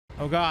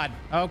Oh, God.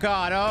 Oh,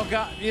 God. Oh,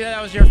 God. Yeah,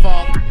 that was your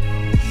fault.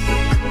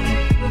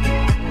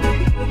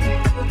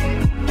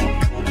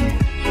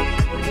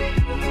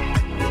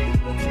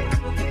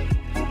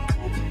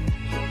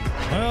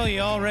 Well,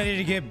 you all ready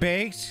to get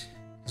baked?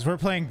 Because we're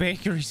playing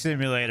Bakery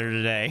Simulator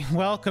today.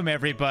 Welcome,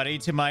 everybody,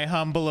 to my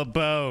humble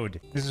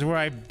abode. This is where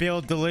I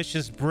build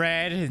delicious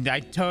bread, and I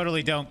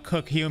totally don't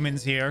cook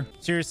humans here.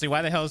 Seriously,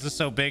 why the hell is this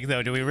so big,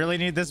 though? Do we really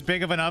need this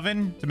big of an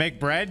oven to make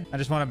bread? I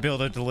just want to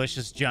build a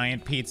delicious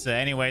giant pizza.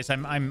 Anyways,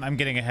 I'm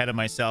getting ahead of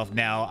myself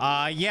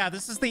now. Yeah,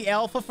 this is the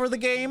alpha for the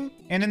game,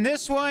 and in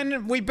this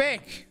one, we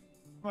bake.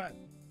 What?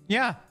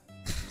 Yeah.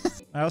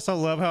 I also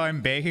love how I'm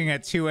baking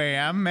at 2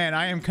 a.m. Man,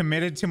 I am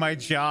committed to my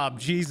job.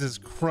 Jesus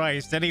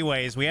Christ.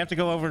 Anyways, we have to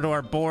go over to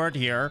our board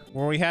here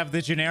where we have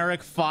the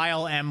generic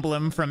file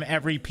emblem from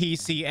every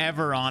PC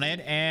ever on it.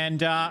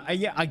 And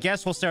yeah, I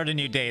guess we'll start a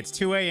new day. It's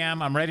 2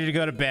 a.m. I'm ready to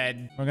go to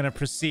bed. We're going to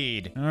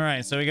proceed. All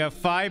right, so we got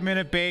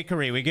 5-minute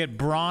bakery. We get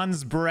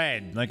bronze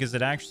bread. Like, is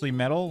it actually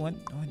metal?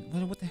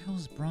 What the hell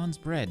is bronze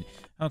bread?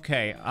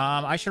 Okay,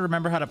 I should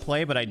remember how to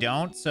play, but I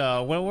don't.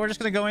 So we're just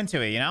gonna go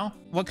into it, you know?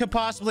 What could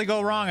possibly go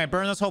wrong? I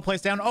burned this whole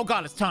place down. Oh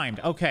God, it's timed.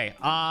 Okay,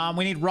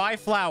 we need rye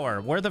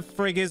flour. Where the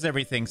frig is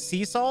everything?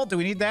 Sea salt? Do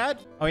we need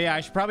that? Oh yeah,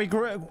 I should probably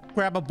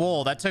grab a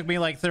bowl. That took me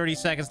like 30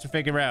 seconds to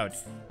figure out.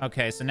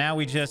 Okay, so now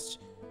we just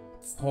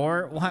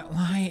pour.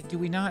 Why do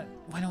we not?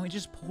 Why don't we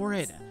just pour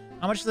it?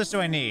 How much of this do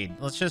I need?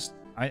 Let's just.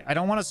 I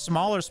don't want a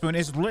smaller spoon.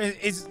 Is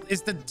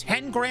the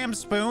 10-gram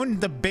spoon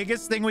the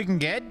biggest thing we can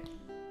get?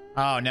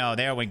 Oh, no.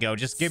 There we go.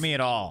 Just give me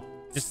it all.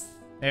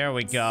 There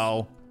we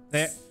go.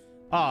 There.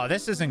 Oh,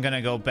 this isn't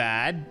gonna go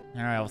bad.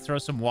 All right, I'll throw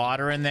some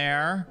water in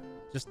there.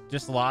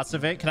 Just lots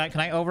of it. Can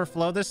I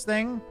overflow this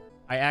thing?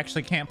 I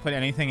actually can't put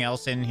anything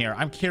else in here.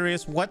 I'm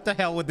curious, what the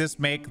hell would this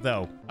make,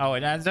 though? Oh, it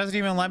doesn't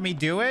even let me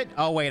do it?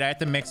 Oh, wait, I have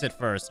to mix it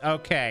first.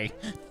 Okay.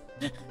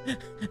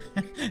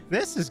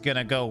 This is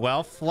gonna go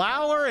well.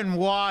 Flour and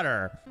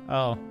water.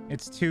 Oh,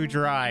 it's too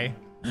dry.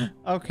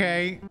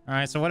 Okay. All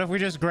right, so what if we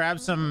just grab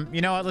some...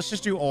 You know what? Let's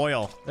just do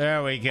oil.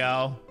 There we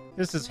go.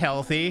 This is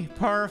healthy.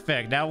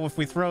 Perfect. Now, if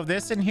we throw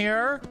this in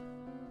here...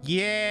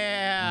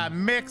 Yeah,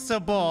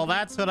 mixable.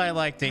 That's what I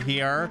like to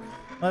hear.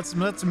 Let's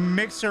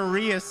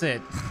mixerious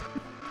it.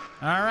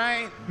 All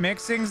right,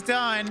 mixing's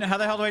done. How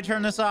the hell do I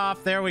turn this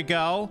off? There we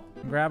go.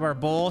 Grab our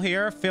bowl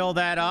here. Fill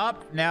that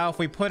up. Now, if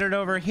we put it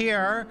over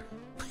here,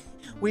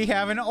 we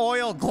have an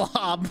oil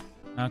glob.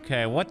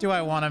 Okay, what do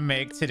I want to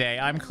make today?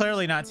 I'm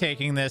clearly not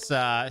taking this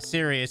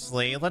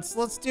seriously.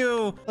 Let's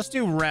do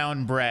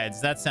round breads.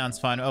 That sounds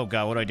fun. Oh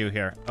god, what do I do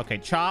here? Okay,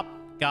 chop.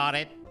 Got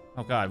it.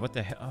 Oh god, what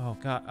the hell? Oh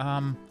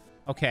god.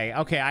 Okay,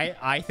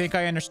 I think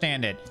I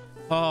understand it.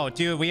 Oh,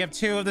 dude, we have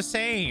two of the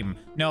same.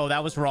 No,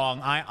 that was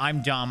wrong.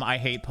 I'm dumb. I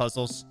hate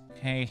puzzles.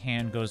 Okay,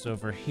 hand goes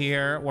over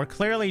here. We're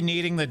clearly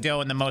kneading the dough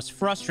in the most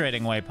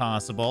frustrating way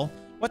possible.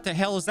 What the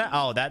hell is that?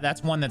 Oh,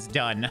 that's one that's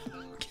done.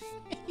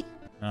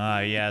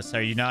 Yes.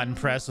 Are you not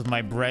impressed with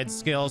my bread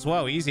skills?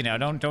 Whoa, easy now.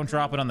 Don't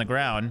drop it on the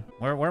ground.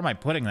 Where am I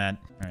putting that?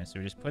 All right, so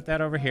we just put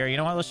that over here. You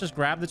know what? Let's just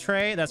grab the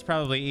tray. That's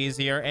probably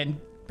easier. And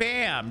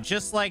bam,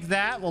 just like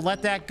that. We'll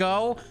let that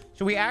go.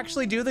 Should we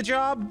actually do the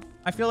job?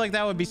 I feel like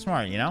that would be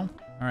smart, you know?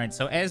 All right,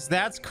 so as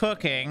that's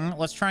cooking,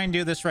 let's try and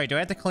do this right. Do I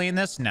have to clean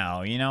this?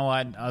 No. You know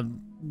what? A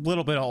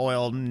little bit of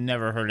oil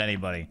never hurt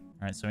anybody.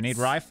 All right, so we need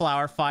rye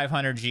flour,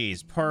 500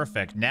 Gs.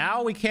 Perfect.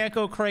 Now we can't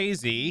go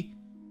crazy.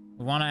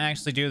 We want to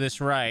actually do this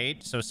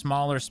right. So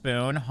smaller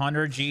spoon,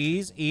 100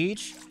 Gs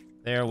each.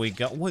 There we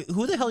go. Wait,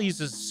 who the hell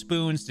uses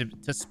spoons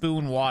to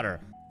spoon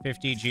water?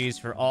 50 Gs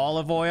for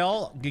olive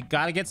oil. You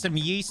gotta get some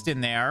yeast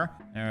in there.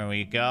 There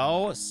we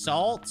go.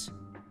 Salt.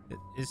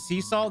 Is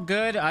sea salt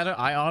good?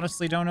 I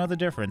honestly don't know the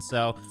difference.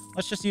 So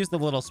let's just use the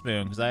little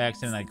spoon because I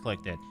accidentally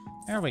clicked it.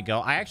 There we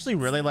go. I actually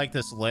really like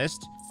this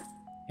list.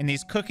 In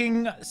these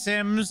cooking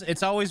sims,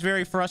 it's always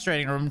very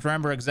frustrating to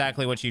remember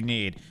exactly what you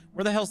need.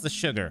 Where the hell's the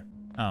sugar?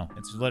 Oh,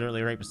 it's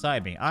literally right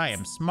beside me. I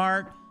am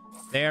smart.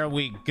 There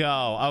we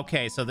go.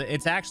 Okay, so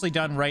it's actually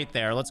done right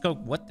there. Let's go.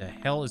 What the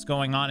hell is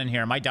going on in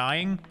here? Am I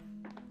dying?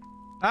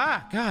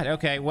 Ah, God.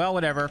 Okay, well,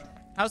 whatever.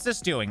 How's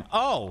this doing?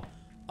 Oh,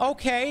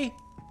 okay.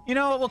 You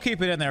know what? We'll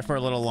keep it in there for a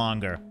little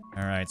longer.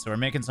 All right, so we're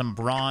making some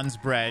bronze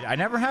bread. I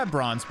never had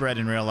bronze bread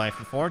in real life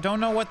before. Don't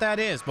know what that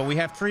is, but we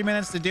have 3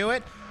 minutes to do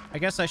it. I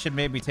guess I should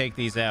maybe take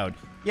these out.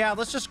 Yeah,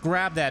 let's just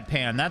grab that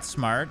pan. That's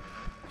smart.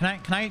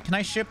 Can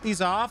I ship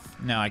these off?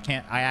 No, I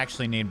can't. I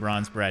actually need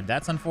bronze bread.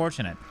 That's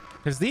unfortunate.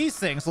 Because these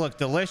things look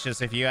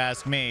delicious, if you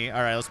ask me.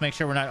 All right, let's make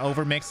sure we're not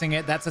over-mixing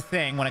it. That's a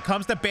thing. When it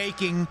comes to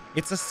baking,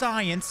 it's a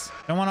science.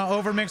 Don't want to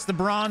over-mix the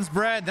bronze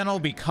bread. Then it'll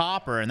be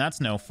copper, and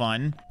that's no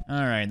fun. All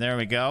right, there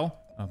we go.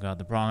 Oh, God,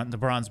 the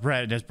bronze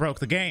bread has broke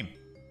the game.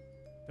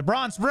 The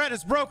bronze bread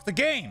has broke the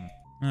game.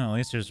 Oh, at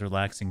least there's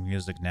relaxing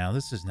music now.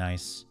 This is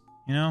nice.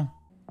 You know?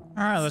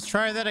 All right, let's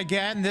try that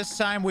again. This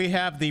time we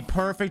have the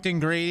perfect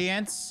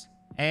ingredients.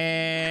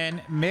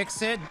 And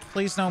mix it.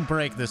 Please don't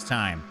break this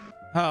time.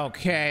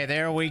 Okay,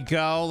 there we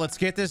go. Let's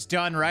get this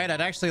done right.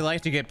 I'd actually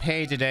like to get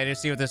paid today to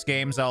see what this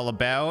game's all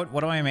about.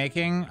 What am I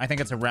making? I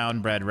think it's a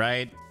round bread,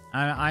 right?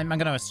 I'm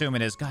gonna assume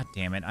it is. God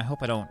damn it. I hope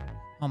I don't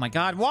Oh my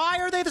God, why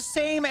are they the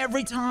same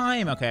every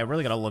time? Okay, I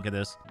really gotta look at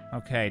this.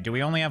 Okay, do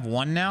we only have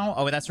one now?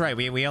 Oh, that's right,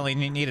 we only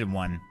needed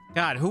one.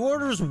 God, who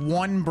orders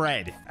one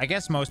bread? I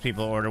guess most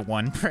people order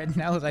one bread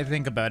now that I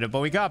think about it,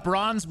 but we got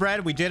bronze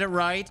bread, we did it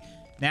right.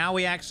 Now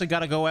we actually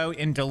gotta go out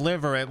and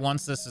deliver it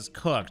once this is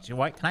cooked.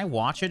 What, can I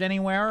watch it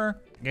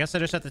anywhere? I guess I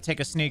just have to take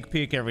a sneak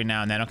peek every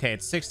now and then. Okay,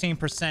 it's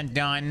 16%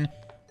 done.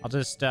 I'll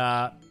just,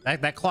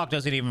 that clock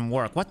doesn't even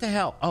work. What the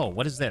hell? Oh,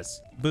 what is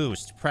this?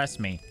 Boost, press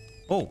me.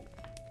 Oh,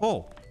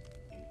 oh.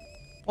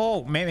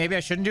 Oh, maybe I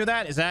shouldn't do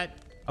that? Is that...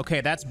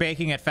 Okay, that's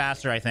baking it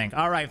faster, I think.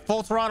 All right,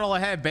 full throttle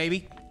ahead,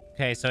 baby.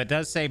 Okay, so it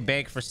does say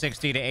bake for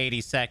 60 to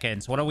 80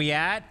 seconds. What are we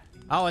at?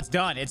 Oh, it's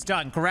done. It's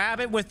done. Grab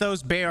it with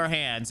those bare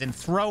hands and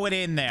throw it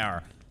in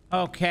there.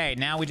 Okay,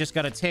 now we just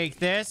got to take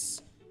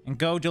this and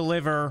go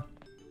deliver...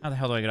 How the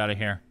hell do I get out of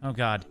here? Oh,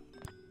 God.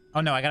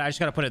 Oh, no, I just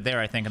got to put it there,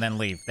 I think, and then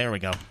leave. There we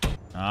go.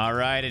 All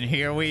right, and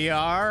here we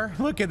are.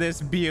 Look at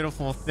this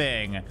beautiful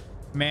thing.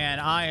 Man,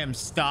 I am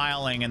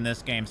styling in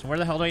this game. So where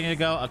the hell do I need to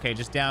go? Okay,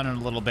 just down in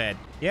a little bit.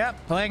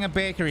 Yep, playing a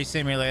bakery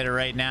simulator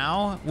right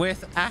now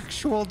with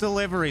actual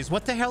deliveries.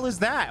 What the hell is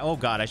that? Oh,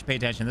 God, I should pay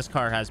attention. This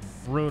car has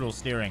brutal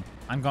steering.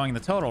 I'm going the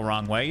total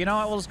wrong way. You know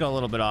what? We'll just go a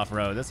little bit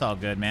off-road. That's all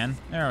good, man.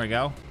 There we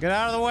go. Get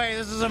out of the way.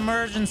 This is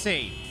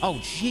emergency. Oh,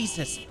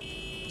 Jesus.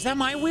 Is that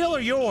my wheel or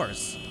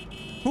yours?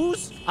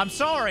 Whose? I'm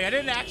sorry. I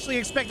didn't actually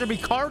expect there to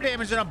be car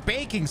damage in a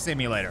baking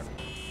simulator.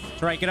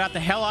 That's right. Get out the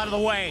hell out of the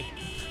way.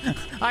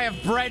 I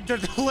have bread to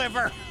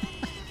deliver.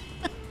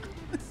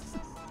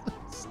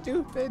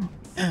 Stupid.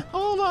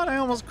 Hold on, I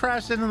almost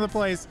crashed into the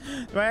place.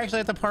 Do I actually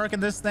have to park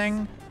in this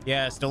thing?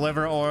 Yes,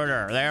 deliver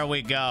order. There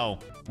we go.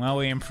 Well,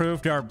 we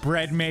improved our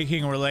bread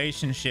making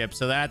relationship,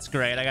 so that's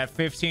great. I got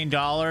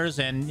 $15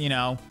 and, you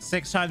know,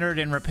 $600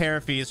 in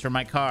repair fees for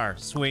my car.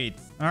 Sweet.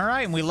 All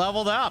right, and we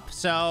leveled up.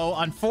 So,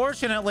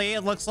 unfortunately,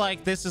 it looks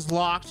like this is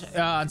locked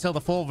until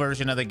the full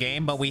version of the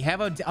game, but we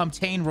have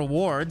obtained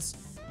rewards.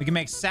 We can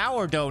make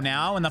sourdough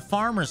now and the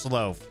farmer's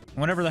loaf.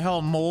 Whatever the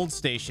hell mold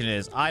station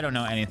is. I don't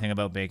know anything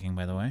about baking,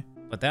 by the way.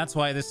 But that's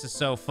why this is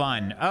so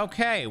fun.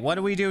 Okay, what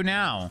do we do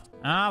now?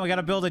 We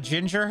gotta build a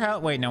ginger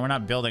house. Wait, no, we're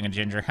not building a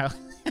ginger house.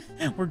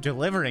 We're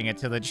delivering it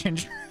to the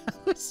ginger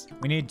house.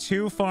 We need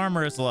 2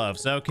 farmer's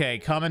loaves. Okay,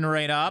 coming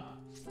right up.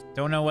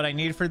 Don't know what I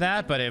need for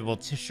that, but it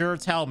will sure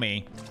tell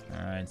me.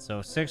 All right,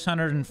 so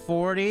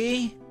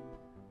 640.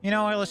 You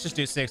know what? Let's just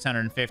do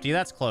 650.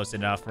 That's close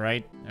enough,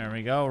 right? There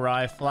we go.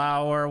 Rye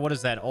flour. What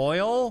is that?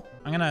 Oil?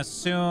 I'm going to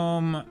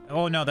assume...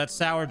 Oh, no, that's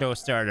sourdough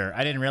starter.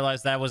 I didn't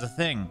realize that was a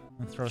thing.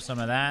 Let's throw some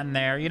of that in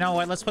there. You know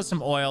what? Let's put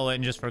some oil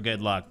in just for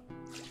good luck.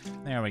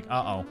 There we go.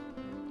 Uh-oh.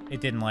 It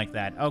didn't like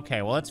that.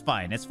 Okay, well, it's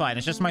fine. It's fine.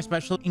 It's just my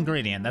special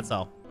ingredient. That's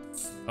all.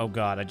 Oh,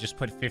 God. I just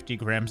put 50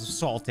 grams of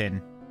salt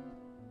in.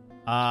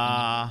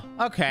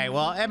 Okay,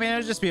 well, I mean,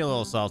 it'll just be a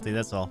little salty,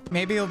 that's all.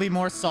 Maybe it'll be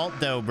more salt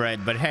dough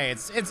bread, but hey,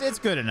 it's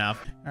good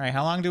enough. All right,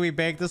 how long do we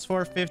bake this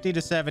for? 50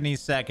 to 70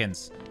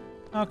 seconds.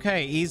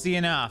 Okay, easy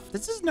enough.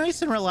 This is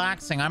nice and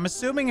relaxing. I'm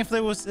assuming if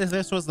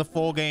this was the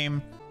full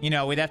game, you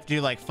know, we'd have to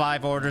do like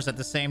 5 orders at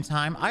the same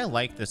time. I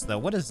like this, though.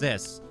 What is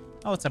this?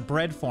 Oh, it's a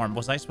bread form.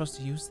 Was I supposed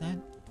to use that?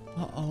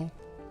 Uh-oh.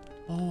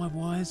 Oh, I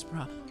was,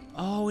 bro.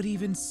 Oh, it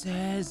even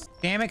says...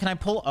 Damn it, can I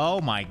pull... Oh,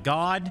 my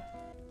God.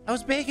 I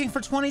was baking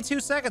for 22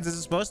 seconds. Is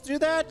it supposed to do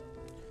that?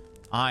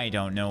 I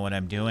don't know what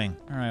I'm doing.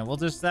 All right, well,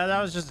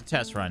 that was just a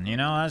test run, you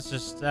know? That's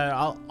just,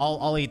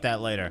 I'll eat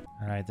that later.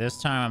 All right,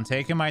 this time I'm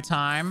taking my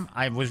time.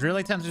 I was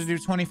really tempted to do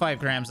 25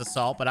 grams of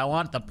salt, but I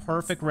want the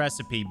perfect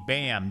recipe.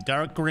 Bam,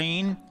 dark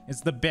green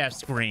is the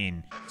best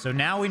green. So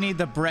now we need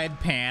the bread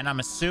pan. I'm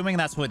assuming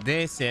that's what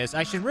this is.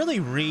 I should really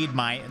read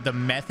the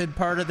method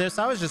part of this.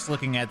 I was just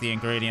looking at the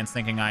ingredients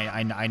thinking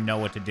I know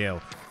what to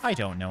do. I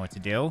don't know what to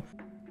do.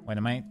 Wait,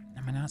 am I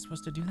not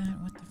supposed to do that?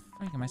 What the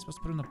frick? Am I supposed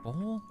to put in the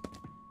bowl?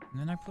 And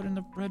then I put in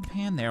the bread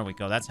pan. There we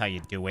go. That's how you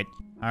do it.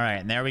 All right,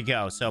 and there we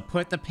go. So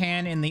put the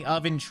pan in the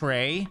oven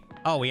tray.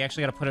 Oh, we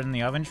actually got to put it in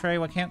the oven tray.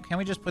 What can't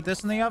we just put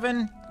this in the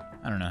oven?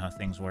 I don't know how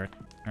things work.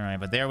 All right,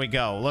 but there we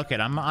go. Look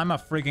I'm a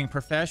freaking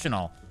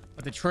professional.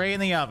 Put the tray in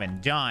the oven.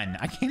 Done.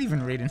 I can't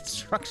even read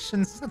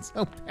instructions. That's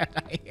how bad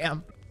I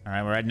am. All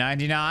right, we're at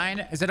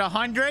 99. Is it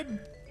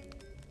 100?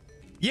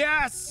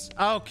 Yes.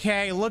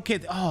 Okay, look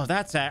at... Oh,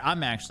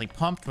 I'm actually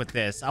pumped with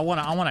this. I want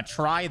to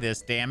try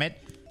this, damn it.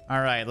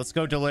 All right, let's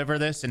go deliver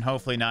this and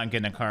hopefully not get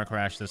in a car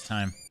crash this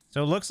time.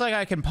 So it looks like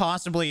I can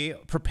possibly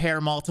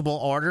prepare multiple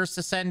orders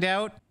to send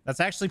out. That's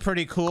actually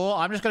pretty cool.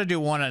 I'm just going to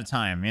do one at a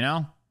time, you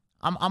know?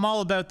 I'm all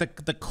about the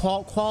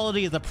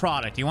quality of the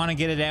product. You want to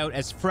get it out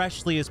as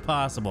freshly as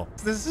possible.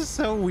 This is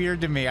so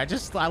weird to me.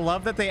 I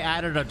love that they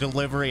added a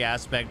delivery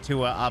aspect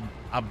to a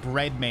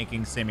bread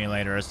making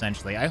simulator,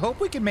 essentially. I hope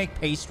we can make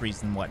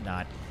pastries and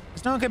whatnot.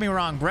 Because don't get me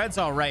wrong, bread's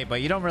all right,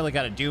 but you don't really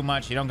got to do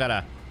much. You don't got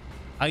to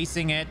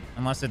icing it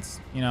unless it's,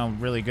 you know,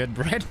 really good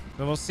bread.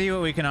 But we'll see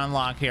what we can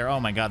unlock here. Oh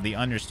my God, the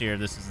understeer.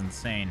 This is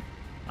insane.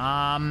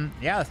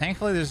 Yeah,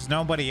 thankfully there's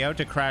nobody out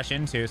to crash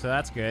into, so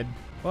that's good.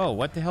 Whoa,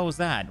 what the hell was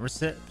that?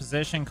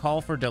 Position,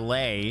 call for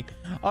delay.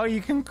 Oh,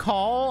 you can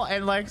call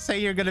and like say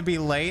you're gonna be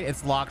late.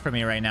 It's locked for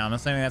me right now. I'm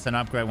assuming that's an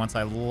upgrade once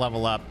I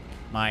level up.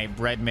 my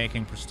bread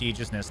making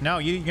prestigiousness. No,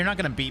 you're not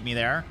gonna beat me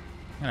there.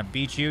 I'm gonna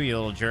beat you, you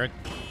little jerk.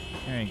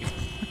 There you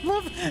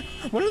go.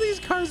 What are these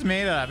cars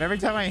made of? Every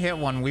time I hit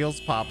one, wheels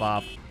pop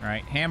off. All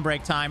right,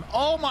 handbrake time.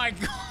 Oh my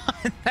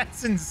god,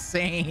 that's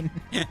insane.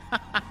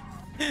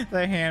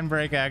 The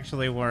handbrake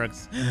actually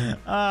works.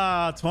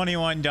 Oh,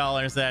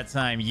 $21 that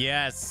time.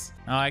 Yes.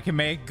 Oh, I can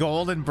make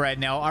golden bread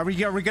now. Are we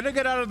gonna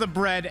get out of the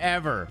bread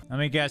ever? Let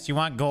me guess. You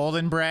want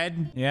golden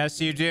bread? Yes,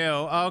 you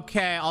do.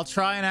 Okay, I'll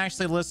try and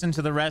actually listen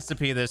to the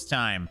recipe this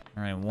time.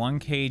 All right, 1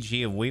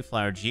 kg of wheat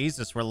flour.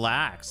 Jesus,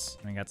 relax.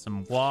 I got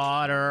some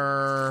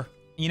water.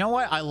 You know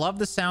what? I love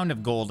the sound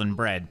of golden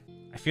bread.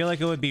 I feel like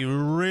it would be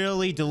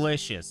really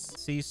delicious.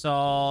 Sea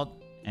salt.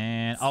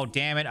 And oh,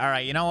 damn it. All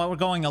right, you know what? We're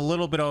going a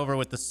little bit over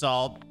with the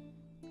salt.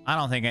 I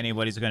don't think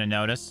anybody's gonna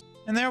notice.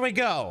 And there we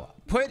go.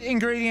 Put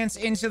ingredients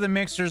into the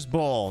mixer's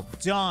bowl.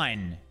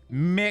 Done.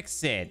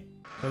 Mix it.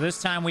 So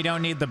this time we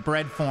don't need the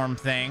bread form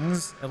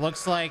things. It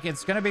looks like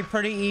it's gonna be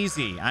pretty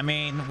easy. I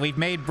mean, we've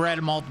made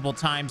bread multiple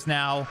times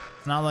now.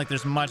 It's not like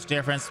there's much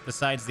difference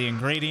besides the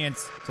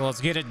ingredients. So let's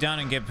get it done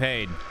and get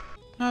paid.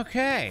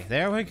 Okay,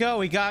 there we go.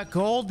 We got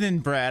golden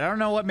bread. I don't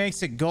know what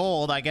makes it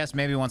gold. I guess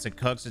maybe once it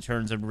cooks, it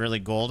turns a really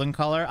golden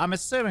color. I'm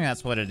assuming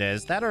that's what it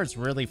is. That or it's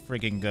really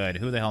freaking good.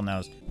 Who the hell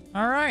knows?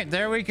 All right,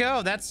 there we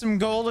go. That's some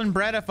golden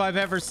bread if I've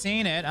ever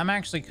seen it. I'm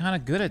actually kind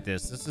of good at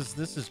this.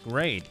 This is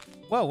great.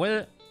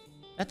 Whoa,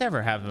 that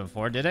never happened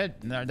before, did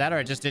it? That or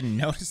I just didn't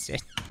notice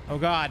it. Oh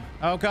god.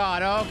 Oh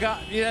god. Oh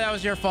god. Yeah, that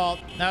was your fault.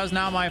 That was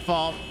not my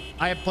fault.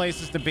 I have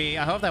places to be.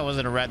 I hope that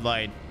wasn't a red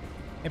light.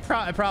 It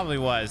probably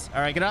was. All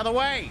right, get out of the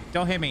way.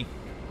 Don't hit me.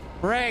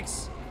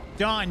 Brakes.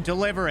 Done.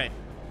 Deliver it.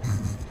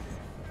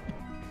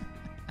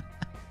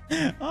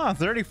 Oh,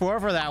 34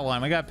 for that one.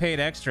 We got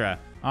paid extra.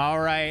 All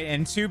right,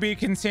 and to be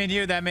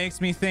continued. That makes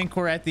me think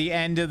we're at the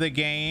end of the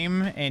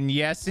game. And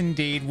yes,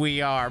 indeed,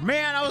 we are.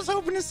 Man, I was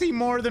hoping to see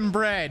more than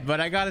bread, but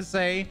I gotta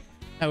say,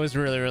 that was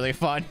really, really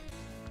fun.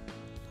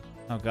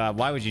 Oh god,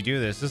 why would you do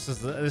this? This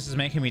is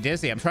making me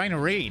dizzy. I'm trying to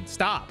read.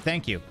 Stop.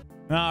 Thank you.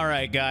 All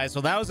right, guys.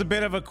 Well, that was a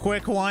bit of a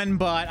quick one,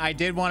 but I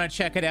did want to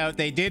check it out.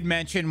 They did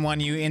mention when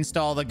you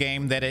install the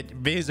game that it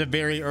is a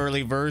very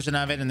early version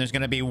of it, and there's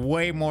going to be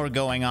way more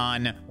going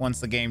on once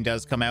the game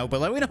does come out. But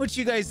let me know what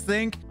you guys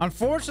think.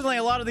 Unfortunately,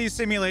 a lot of these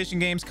simulation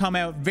games come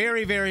out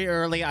very, very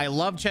early. I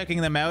love checking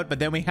them out, but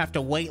then we have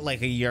to wait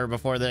like a year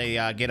before they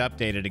get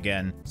updated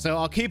again. So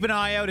I'll keep an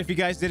eye out if you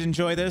guys did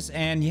enjoy this,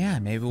 and yeah,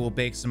 maybe we'll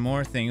bake some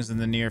more things in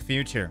the near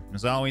future.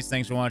 As always,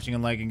 thanks for watching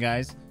and liking,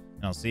 guys,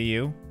 and I'll see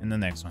you in the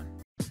next one.